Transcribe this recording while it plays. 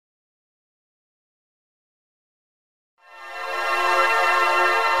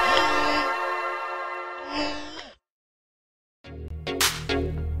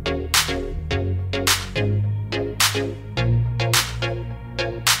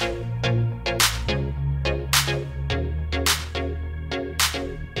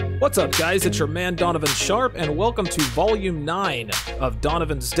What's up, guys? It's your man, Donovan Sharp, and welcome to Volume 9 of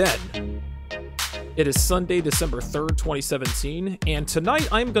Donovan's Den. It is Sunday, December 3rd, 2017, and tonight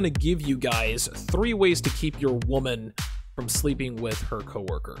I'm going to give you guys 3 ways to keep your woman from sleeping with her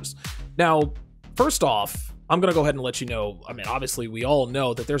coworkers. Now, first off, I'm going to go ahead and let you know, I mean, obviously we all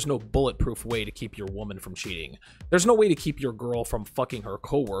know that there's no bulletproof way to keep your woman from cheating. There's no way to keep your girl from fucking her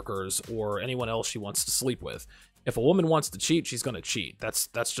coworkers or anyone else she wants to sleep with. If a woman wants to cheat, she's going to cheat. That's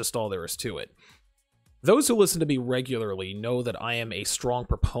just all there is to it. Those who listen to me regularly know that I am a strong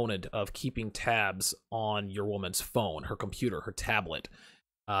proponent of keeping tabs on your woman's phone, her computer, her tablet,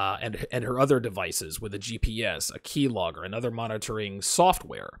 and her other devices with a GPS, a keylogger, and other monitoring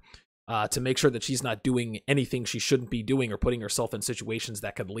software to make sure that she's not doing anything she shouldn't be doing or putting herself in situations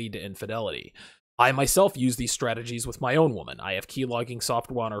that could lead to infidelity. I myself use these strategies with my own woman. I have keylogging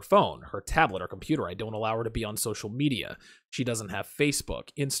software on her phone, her tablet, or computer. I don't allow her to be on social media. She doesn't have Facebook,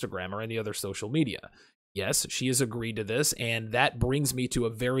 Instagram, or any other social media. Yes, she has agreed to this, and that brings me to a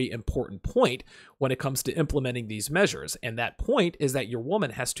very important point when it comes to implementing these measures. And that point is that your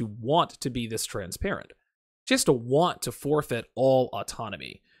woman has to want to be this transparent. She has to want to forfeit all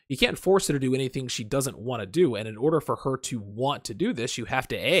autonomy. You can't force her to do anything she doesn't want to do, and in order for her to want to do this, you have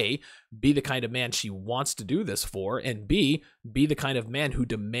to A, be the kind of man she wants to do this for, and B, be the kind of man who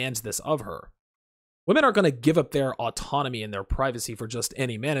demands this of her. Women aren't going to give up their autonomy and their privacy for just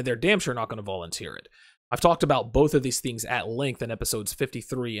any man, and they're damn sure not going to volunteer it. I've talked about both of these things at length in episodes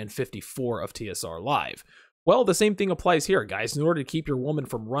 53 and 54 of TSR Live. Well, the same thing applies here, guys. In order to keep your woman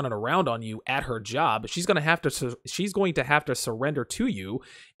from running around on you at her job, she's going to have to surrender to you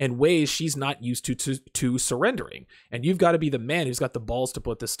in ways she's not used to surrendering. And you've got to be the man who's got the balls to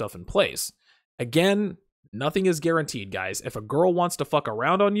put this stuff in place. Again, nothing is guaranteed, guys. If a girl wants to fuck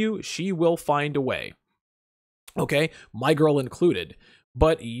around on you, she will find a way. Okay, my girl included.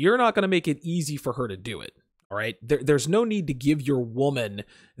 But you're not going to make it easy for her to do it. All right, there's no need to give your woman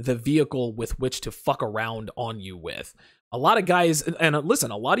the vehicle with which to fuck around on you with. A lot of guys, and listen,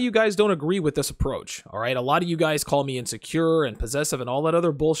 a lot of you guys don't agree with this approach. All right, a lot of you guys call me insecure and possessive and all that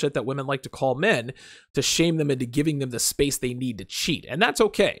other bullshit that women like to call men to shame them into giving them the space they need to cheat. And that's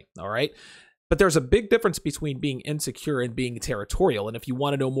okay. All right. But there's a big difference between being insecure and being territorial. And if you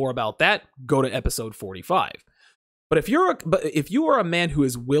want to know more about that, go to episode 45. But if you are a man who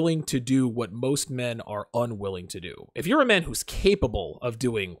is willing to do what most men are unwilling to do, if you're a man who's capable of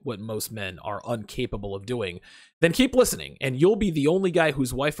doing what most men are incapable of doing, then keep listening, and you'll be the only guy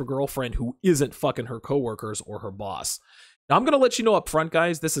whose wife or girlfriend who isn't fucking her coworkers or her boss. Now, I'm going to let you know up front,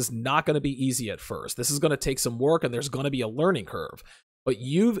 guys, this is not going to be easy at first. This is going to take some work, and there's going to be a learning curve. But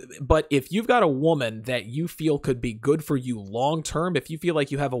if you've got a woman that you feel could be good for you long term, if you feel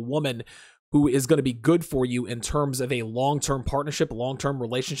like you have a woman who is going to be good for you in terms of a long-term partnership, long-term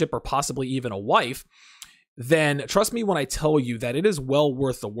relationship, or possibly even a wife, then trust me when I tell you that it is well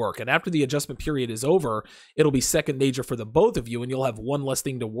worth the work. And after the adjustment period is over, it'll be second nature for the both of you, and you'll have one less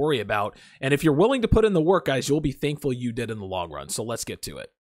thing to worry about. And if you're willing to put in the work, guys, you'll be thankful you did in the long run. So let's get to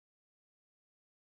it.